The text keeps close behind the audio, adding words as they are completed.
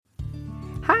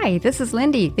Hi, this is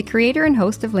Lindy, the creator and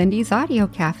host of Lindy's Audio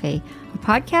Cafe, a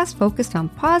podcast focused on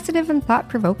positive and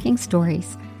thought-provoking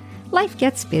stories. Life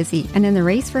gets busy, and in the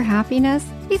race for happiness,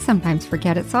 we sometimes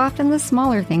forget it's often the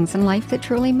smaller things in life that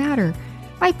truly matter.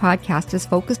 My podcast is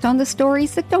focused on the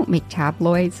stories that don't make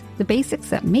tabloids, the basics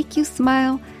that make you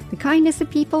smile, the kindness of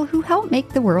people who help make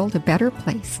the world a better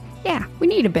place. Yeah, we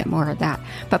need a bit more of that.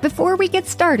 But before we get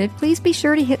started, please be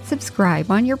sure to hit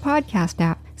subscribe on your podcast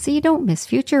app so you don't miss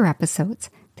future episodes.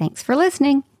 Thanks for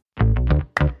listening.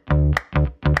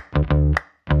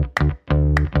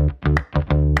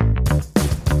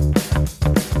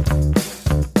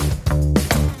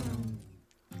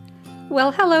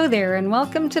 Well, hello there, and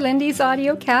welcome to Lindy's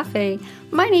Audio Cafe.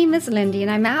 My name is Lindy, and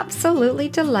I'm absolutely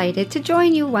delighted to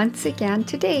join you once again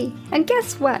today. And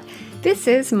guess what? This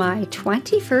is my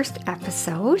 21st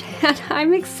episode, and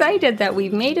I'm excited that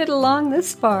we've made it along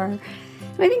this far.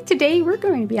 And I think today we're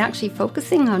going to be actually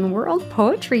focusing on World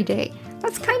Poetry Day.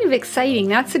 That's kind of exciting.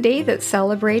 That's a day that's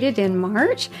celebrated in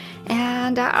March,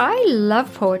 and I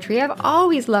love poetry. I've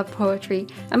always loved poetry,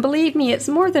 and believe me, it's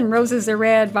more than roses are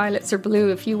red, violets are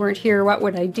blue. If you weren't here, what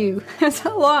would I do? There's a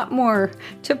lot more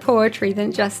to poetry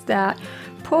than just that.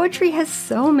 Poetry has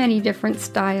so many different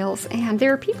styles, and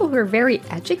there are people who are very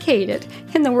educated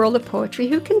in the world of poetry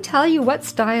who can tell you what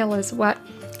style is what.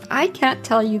 I can't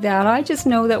tell you that. I just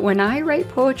know that when I write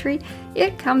poetry,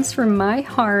 it comes from my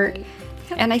heart.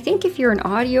 And I think if you're an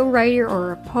audio writer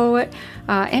or a poet,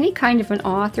 any kind of an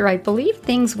author, I believe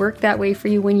things work that way for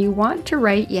you. When you want to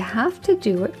write, you have to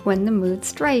do it when the mood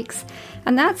strikes.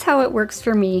 And that's how it works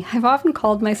for me. I've often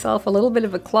called myself a little bit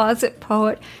of a closet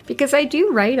poet because I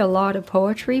do write a lot of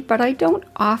poetry, but I don't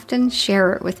often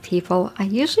share it with people. I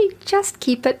usually just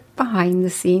keep it behind the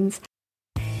scenes.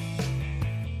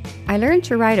 I learned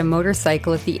to ride a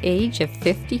motorcycle at the age of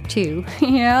 52.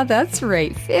 Yeah, that's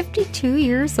right, 52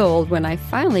 years old when I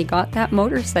finally got that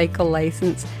motorcycle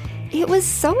license. It was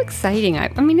so exciting. I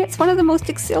mean, it's one of the most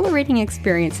exhilarating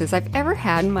experiences I've ever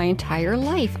had in my entire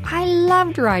life. I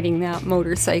loved riding that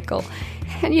motorcycle.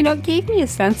 And it gave me a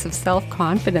sense of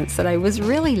self-confidence that I was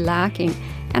really lacking.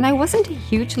 And I wasn't a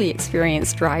hugely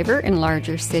experienced driver in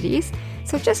larger cities.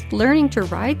 So just learning to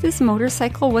ride this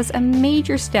motorcycle was a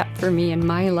major step for me in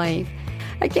my life.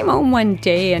 I came home one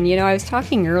day and, I was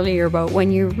talking earlier about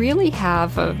when you really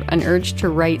have an urge to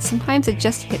write, sometimes it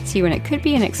just hits you and it could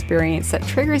be an experience that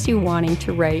triggers you wanting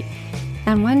to write.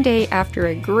 And one day after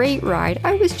a great ride,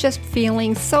 I was just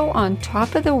feeling so on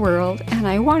top of the world and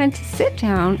I wanted to sit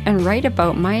down and write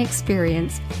about my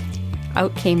experience.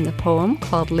 Out came the poem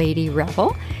called Lady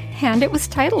Rebel. And it was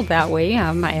titled that way.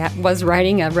 I was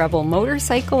riding a rebel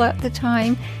motorcycle at the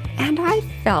time, and I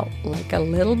felt like a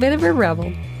little bit of a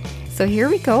rebel. So here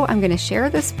we go. I'm going to share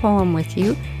this poem with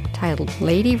you, titled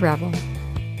Lady Rebel.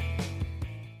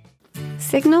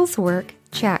 Signals work,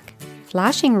 check.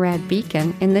 Flashing red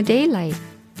beacon in the daylight.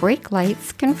 Brake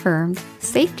lights confirmed.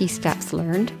 Safety steps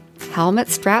learned. Helmet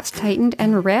straps tightened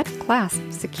and red clasp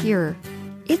secure.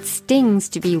 It stings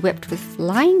to be whipped with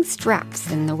flying straps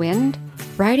in the wind.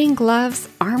 Riding gloves,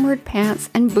 armored pants,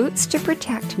 and boots to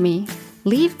protect me.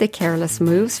 Leave the careless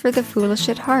moves for the foolish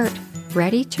at heart.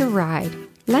 Ready to ride.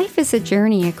 Life is a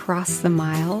journey across the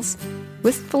miles.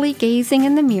 Wistfully gazing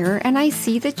in the mirror, and I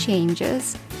see the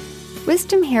changes.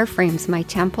 Wisdom hair frames my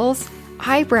temples.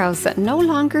 Eyebrows that no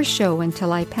longer show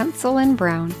until I pencil in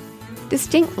brown.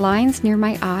 Distinct lines near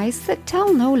my eyes that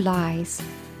tell no lies.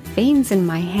 Veins in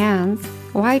my hands.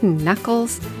 Widened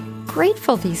knuckles.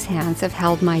 Grateful these hands have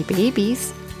held my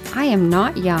babies. I am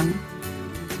not young.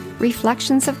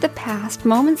 Reflections of the past,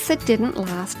 moments that didn't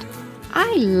last.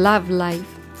 I love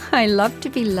life. I love to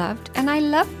be loved, and I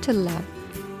love to love.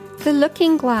 The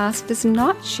looking glass does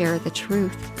not share the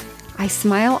truth. I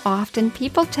smile often.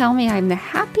 People tell me I'm the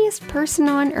happiest person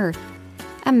on earth.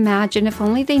 Imagine if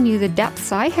only they knew the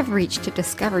depths I have reached to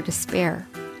discover despair.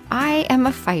 I am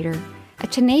a fighter, a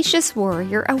tenacious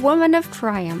warrior, a woman of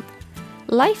triumph.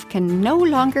 Life can no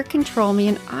longer control me,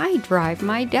 and I drive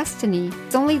my destiny.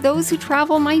 Only those who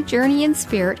travel my journey in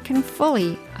spirit can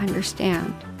fully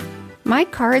understand. My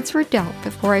cards were dealt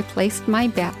before I placed my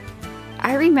bet.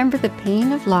 I remember the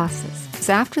pain of losses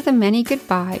after the many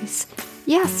goodbyes.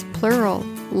 Yes, plural.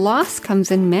 Loss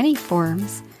comes in many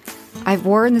forms. I've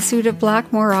worn the suit of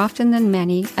black more often than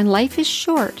many, and life is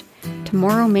short.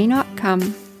 Tomorrow may not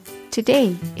come.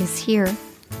 Today is here.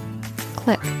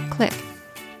 Click, click.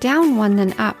 Down one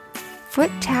then up. Foot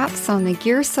taps on the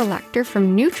gear selector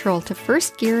from neutral to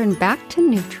first gear and back to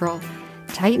neutral.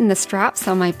 Tighten the straps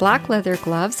on my black leather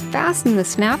gloves. Fasten the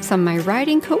snaps on my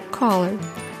riding coat collar.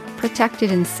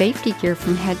 Protected in safety gear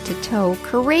from head to toe.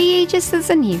 Courageous as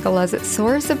an eagle as it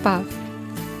soars above.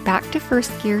 back to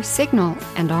first gear, signal,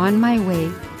 and on my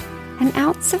way. An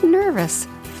ounce of nervous,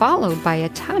 followed by a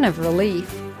ton of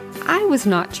relief. I was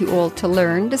not too old to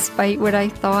learn, despite what I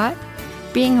thought.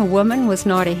 Being a woman was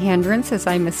not a hindrance as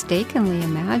I mistakenly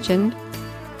imagined.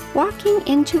 Walking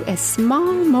into a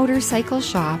small motorcycle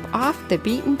shop off the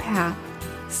beaten path,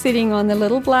 sitting on the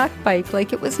little black bike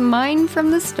like it was mine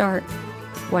from the start.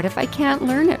 What if I can't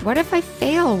learn it? What if I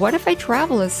fail? What if I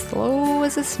travel as slow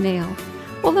as a snail?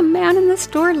 Will the man in the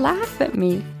store laugh at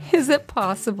me? Is it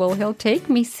possible he'll take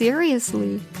me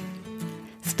seriously?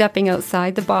 Stepping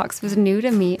outside the box was new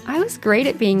to me. I was great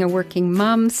at being a working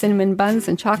mom, cinnamon buns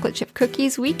and chocolate chip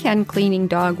cookies, weekend cleaning,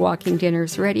 dog walking,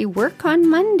 dinners ready, work on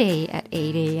Monday at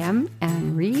 8 a.m.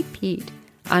 and repeat.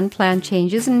 Unplanned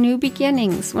changes and new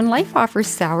beginnings. When life offers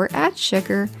sour, add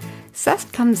sugar.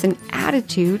 Zest comes an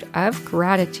attitude of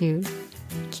gratitude.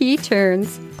 Key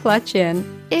turns, clutch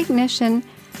in, ignition,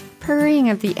 purring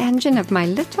of the engine of my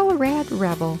little red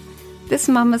rebel. This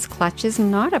mama's clutch is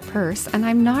not a purse, and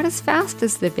I'm not as fast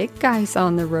as the big guys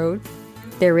on the road.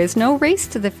 There is no race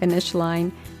to the finish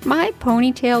line. My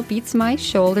ponytail beats my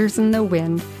shoulders in the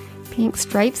wind. Pink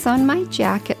stripes on my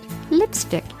jacket,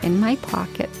 lipstick in my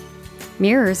pocket.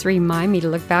 Mirrors remind me to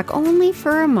look back only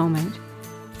for a moment.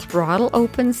 Throttle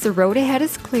opens, the road ahead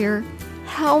is clear.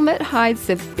 Helmet hides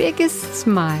the biggest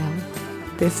smile.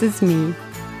 This is me.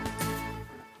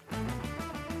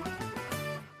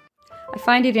 I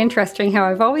find it interesting how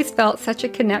I've always felt such a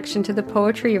connection to the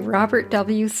poetry of Robert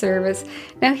W. Service.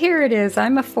 Now here it is,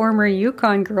 I'm a former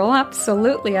Yukon girl.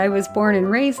 Absolutely, I was born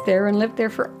and raised there and lived there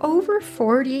for over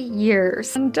 40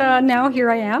 years. And now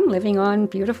here I am living on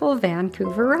beautiful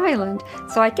Vancouver Island.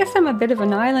 So I guess I'm a bit of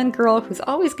an island girl who's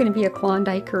always going to be a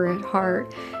Klondiker at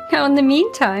heart. Now in the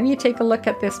meantime, you take a look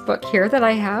at this book here that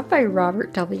I have by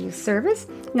Robert W. Service.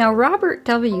 Now Robert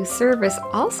W. Service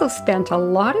also spent a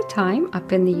lot of time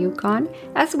up in the Yukon,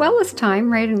 as well as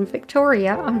time right in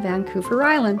Victoria on Vancouver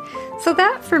Island. So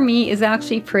that for me is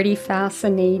actually pretty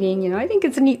fascinating. I think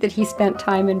it's neat that he spent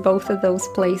time in both of those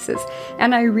places.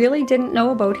 And I really didn't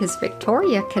know about his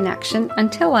Victoria connection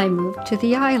until I moved to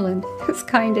the island. It's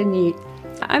kind of neat.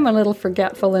 I'm a little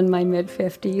forgetful in my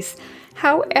mid-50s.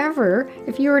 However,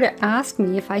 if you were to ask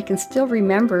me if I can still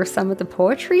remember some of the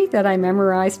poetry that I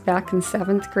memorized back in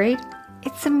 7th grade,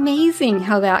 it's amazing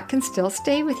how that can still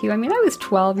stay with you. I mean, I was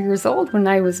 12 years old when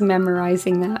I was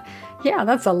memorizing that. Yeah,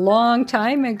 that's a long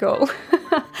time ago.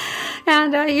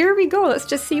 And here we go. Let's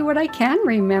just see what I can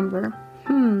remember.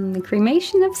 The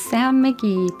Cremation of Sam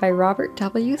McGee by Robert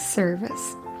W.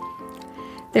 Service.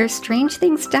 There's strange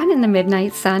things done in the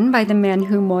midnight sun by the men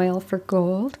who moil for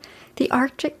gold. The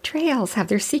Arctic trails have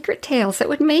their secret tales that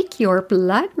would make your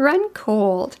blood run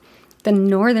cold. The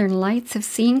northern lights have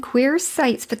seen queer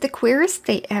sights, but the queerest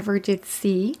they ever did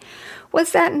see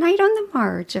was that night on the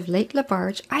marge of Lake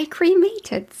Labarge I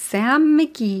cremated Sam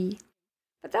McGee.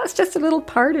 But that's just a little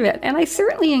part of it, and I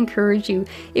certainly encourage you,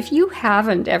 if you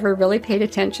haven't ever really paid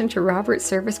attention to Robert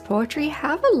Service poetry,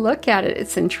 have a look at it.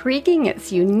 It's intriguing,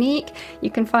 it's unique,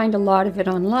 you can find a lot of it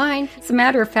online. As a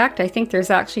matter of fact, I think there's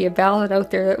actually a ballad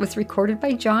out there that was recorded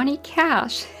by Johnny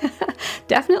Cash.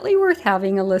 Definitely worth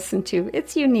having a listen to,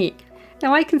 it's unique.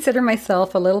 Now, I consider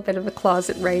myself a little bit of a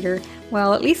closet writer.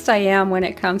 Well, at least I am when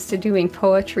it comes to doing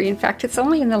poetry. In fact, it's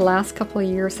only in the last couple of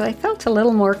years that I felt a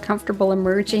little more comfortable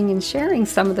emerging and sharing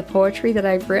some of the poetry that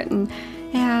I've written.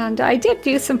 And I did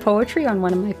do some poetry on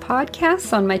one of my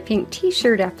podcasts, on my Pink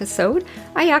T-shirt episode.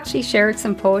 I actually shared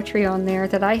some poetry on there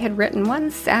that I had written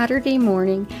one Saturday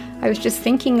morning. I was just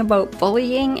thinking about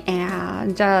bullying,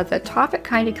 and the topic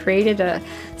kind of created a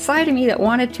side of me that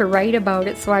wanted to write about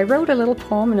it. So I wrote a little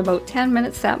poem in about 10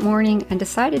 minutes that morning and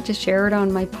decided to share it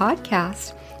on my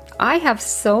podcast. I have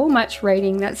so much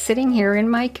writing that's sitting here in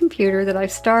my computer that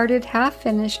I've started, half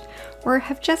finished, or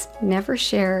have just never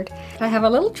shared. I have a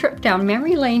little trip down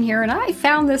memory lane here, and I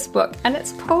found this book, and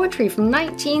it's poetry from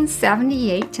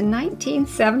 1978 to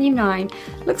 1979.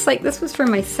 Looks like this was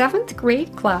from my 7th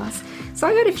grade class. So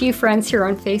I got a few friends here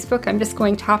on Facebook. I'm just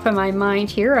going top of my mind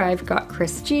here. I've got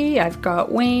Chris G, I've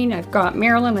got Wayne, I've got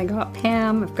Marilyn, I got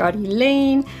Pam, I've got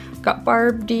Elaine, I've got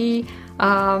Barb D.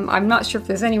 I'm not sure if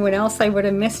there's anyone else I would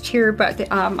have missed here, but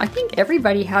I think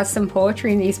everybody has some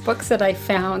poetry in these books that I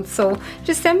found. So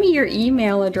just send me your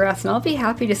email address and I'll be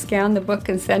happy to scan the book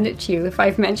and send it to you if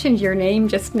I've mentioned your name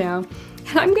just now.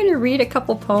 And I'm going to read a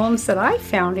couple poems that I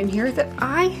found in here that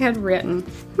I had written.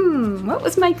 What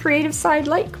was my creative side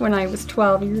like when I was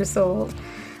 12 years old?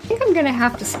 I think I'm going to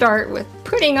have to start with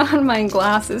putting on my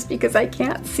glasses because I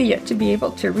can't see it to be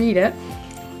able to read it.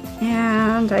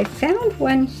 And I found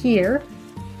one here.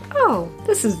 Oh,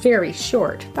 this is very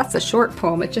short. That's a short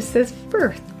poem. It just says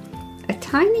birth. A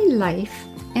tiny life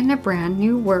in a brand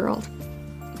new world.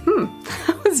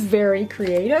 That was very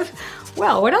creative.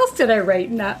 Well, what else did I write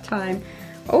in that time?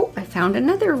 Oh, I found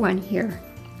another one here.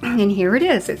 And here it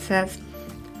is. It says,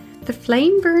 the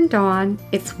flame burned on,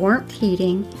 its warmth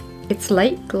heating, its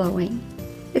light glowing.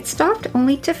 It stopped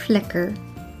only to flicker,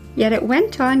 yet it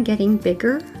went on getting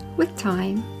bigger with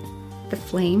time. The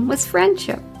flame was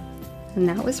friendship, and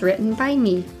that was written by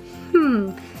me.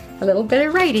 A little bit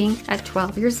of writing at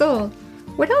 12 years old.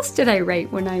 What else did I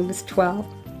write when I was 12?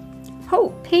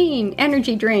 Hope, pain,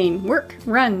 energy drain, work,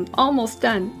 run, almost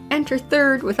done, enter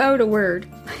third without a word.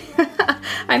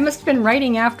 I must have been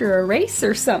writing after a race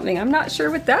or something. I'm not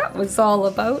sure what that was all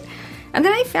about. And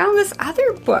then I found this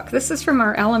other book. This is from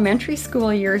our elementary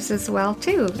school years as well,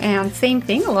 too. And same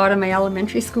thing, a lot of my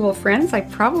elementary school friends, I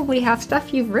probably have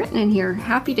stuff you've written in here.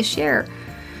 Happy to share.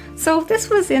 So this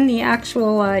was in the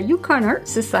actual Yukon Art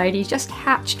Society Just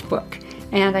Hatched book.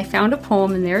 And I found a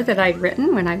poem in there that I'd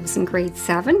written when I was in grade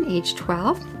 7, age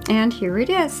 12. And here it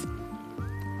is.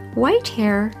 White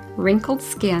hair, wrinkled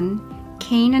skin,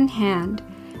 cane in hand,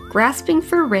 grasping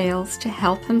for rails to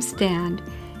help him stand.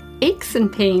 Aches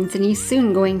and pains and he's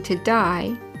soon going to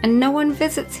die, and no one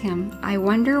visits him, I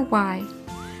wonder why.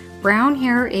 Brown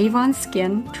hair, Avon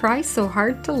skin, tries so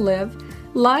hard to live.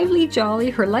 Lively, jolly,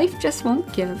 her life just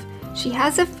won't give. She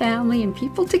has a family and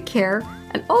people to care,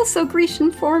 and also Grecian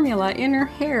formula in her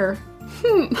hair.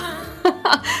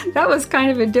 That was kind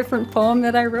of a different poem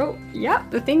that I wrote. Yeah,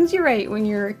 the things you write when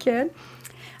you're a kid.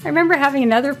 I remember having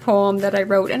another poem that I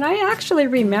wrote, and I actually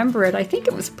remember it. I think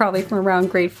it was probably from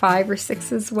around grade 5 or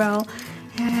 6 as well.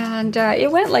 And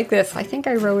it went like this. I think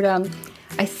I wrote,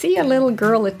 I see a little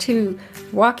girl or two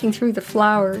walking through the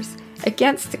flowers.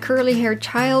 Against the curly-haired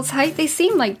child's height, they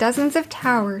seem like dozens of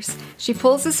towers. She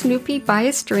pulls a Snoopy by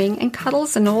a string and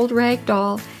cuddles an old rag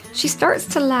doll. She starts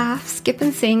to laugh, skip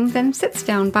and sing, then sits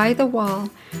down by the wall.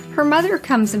 Her mother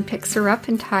comes and picks her up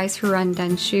and ties her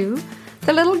undone shoe.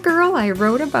 The little girl I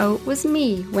wrote about was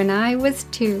me when I was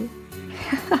 2.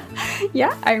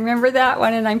 Yeah, I remember that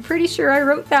one, and I'm pretty sure I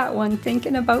wrote that one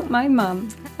thinking about my mom.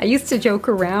 I used to joke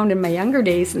around in my younger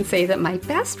days and say that my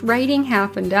best writing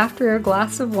happened after a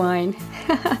glass of wine.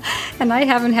 And I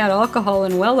haven't had alcohol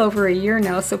in well over a year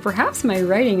now, so perhaps my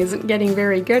writing isn't getting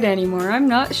very good anymore. I'm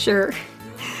not sure.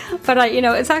 But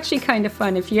it's actually kind of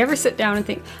fun. If you ever sit down and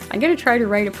think, I'm going to try to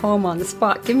write a poem on the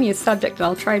spot, give me a subject and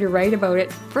I'll try to write about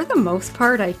it. For the most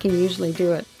part, I can usually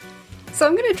do it. So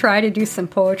I'm going to try to do some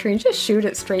poetry and just shoot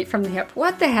it straight from the hip.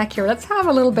 What the heck here? Let's have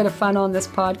a little bit of fun on this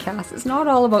podcast. It's not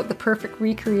all about the perfect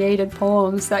recreated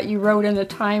poems that you wrote in a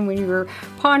time when you were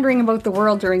pondering about the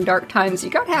world during dark times. You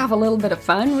got to have a little bit of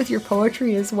fun with your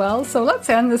poetry as well. So let's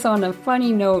end this on a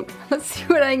funny note. Let's see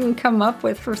what I can come up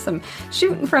with for some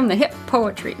shooting from the hip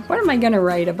poetry. What am I going to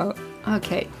write about?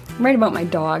 Okay, write about my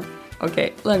dog.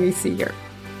 Okay, let me see here.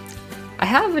 I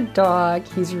have a dog.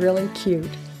 He's really cute.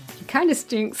 Kind of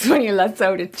stinks when he lets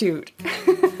out a toot.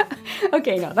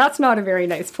 Okay, no, that's not a very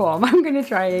nice poem. I'm going to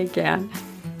try again.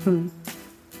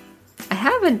 I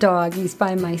have a dog, he's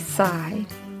by my side.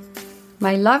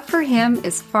 My love for him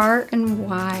is far and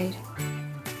wide.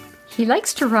 He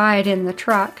likes to ride in the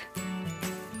truck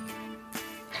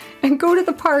and go to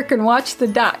the park and watch the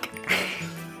duck.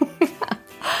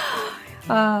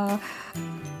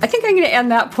 I think I'm going to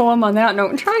end that poem on that note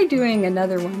and try doing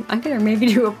another one. I'm going to maybe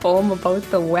do a poem about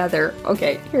the weather.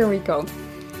 Okay, here we go.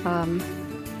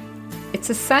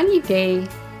 It's a sunny day,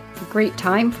 a great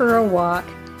time for a walk.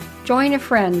 Join a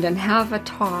friend and have a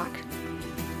talk.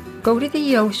 Go to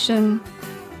the ocean,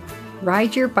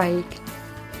 ride your bike.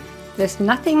 There's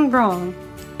nothing wrong,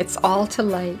 it's all to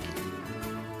like.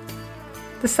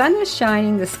 The sun is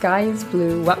shining, the sky is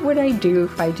blue. What would I do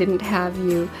if I didn't have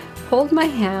you? Hold my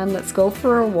hand, let's go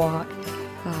for a walk.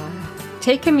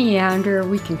 Take a meander,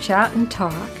 we can chat and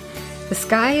talk. The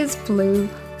sky is blue,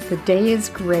 the day is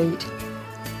great.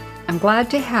 I'm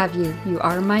glad to have you, you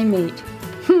are my mate.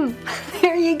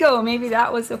 There you go, maybe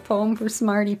that was a poem for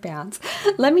Smarty Pants.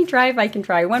 Let me try if I can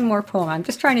try one more poem. I'm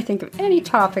just trying to think of any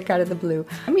topic out of the blue.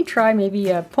 Let me try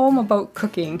maybe a poem about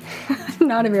cooking. I'm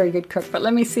not a very good cook, but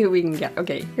let me see what we can get.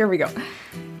 Okay, here we go.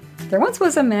 There once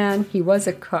was a man, he was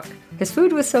a cook. His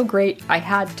food was so great, I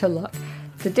had to look.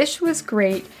 The dish was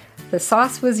great, the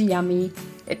sauce was yummy.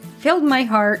 It filled my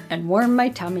heart and warmed my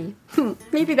tummy.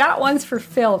 Maybe that one's for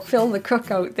Phil the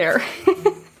cook out there.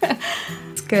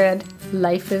 It's good,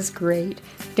 life is great.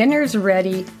 Dinner's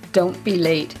ready, don't be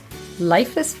late.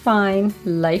 Life is fine,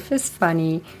 life is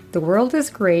funny. The world is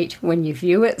great when you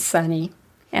view it sunny.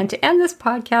 And to end this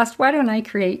podcast, why don't I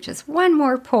create just one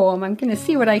more poem? I'm going to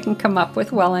see what I can come up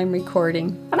with while I'm recording.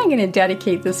 And I'm going to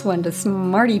dedicate this one to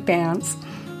Smarty Pants.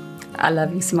 I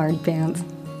love you, Smarty Pants.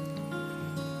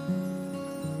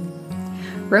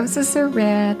 Roses are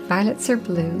red, violets are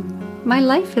blue. My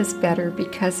life is better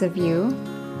because of you.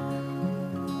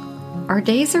 Our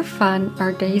days are fun,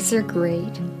 our days are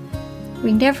great.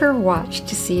 We never watch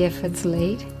to see if it's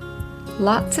late.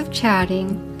 Lots of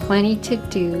chatting, plenty to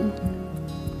do.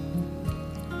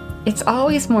 It's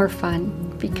always more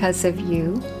fun because of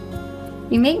you.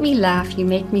 You make me laugh, you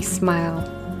make me smile.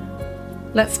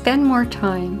 Let's spend more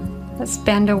time, let's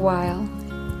spend a while.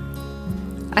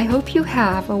 I hope you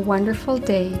have a wonderful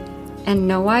day and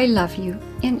know I love you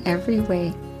in every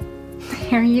way.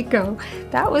 There you go.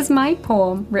 That was my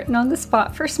poem written on the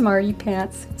spot for Smarty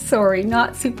Pants. Sorry,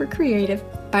 not super creative,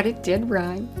 but it did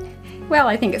rhyme. Well,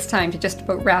 I think it's time to just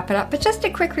about wrap it up, but just a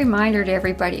quick reminder to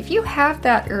everybody, if you have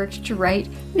that urge to write,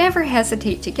 never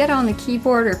hesitate to get on the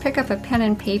keyboard or pick up a pen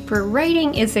and paper.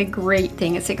 Writing is a great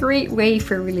thing. It's a great way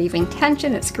for relieving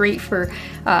tension. It's great for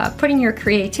putting your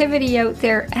creativity out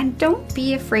there, and don't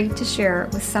be afraid to share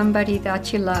it with somebody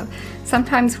that you love.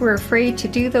 Sometimes we're afraid to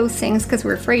do those things because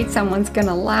we're afraid someone's going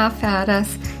to laugh at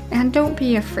us, and don't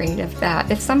be afraid of that.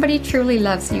 If somebody truly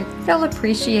loves you, they'll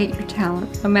appreciate your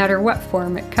talent, no matter what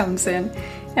form it comes in.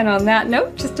 And on that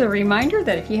note, just a reminder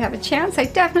that if you have a chance, I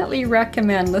definitely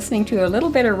recommend listening to a little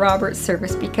bit of Robert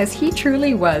Service because he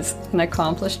truly was an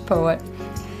accomplished poet.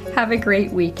 Have a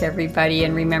great week, everybody,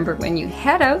 and remember when you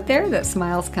head out there that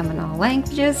smiles come in all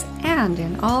languages and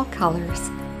in all colors.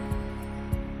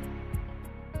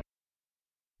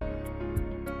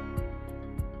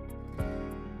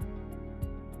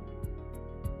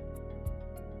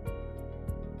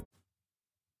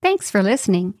 Thanks for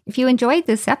listening. If you enjoyed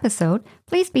this episode,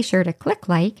 please be sure to click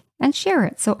like and share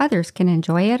it so others can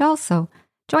enjoy it also.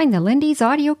 Join the Lindy's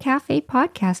Audio Cafe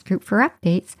podcast group for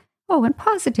updates. Oh, and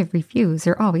positive reviews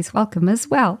are always welcome as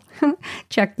well.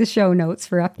 Check the show notes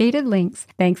for updated links.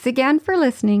 Thanks again for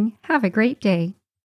listening. Have a great day.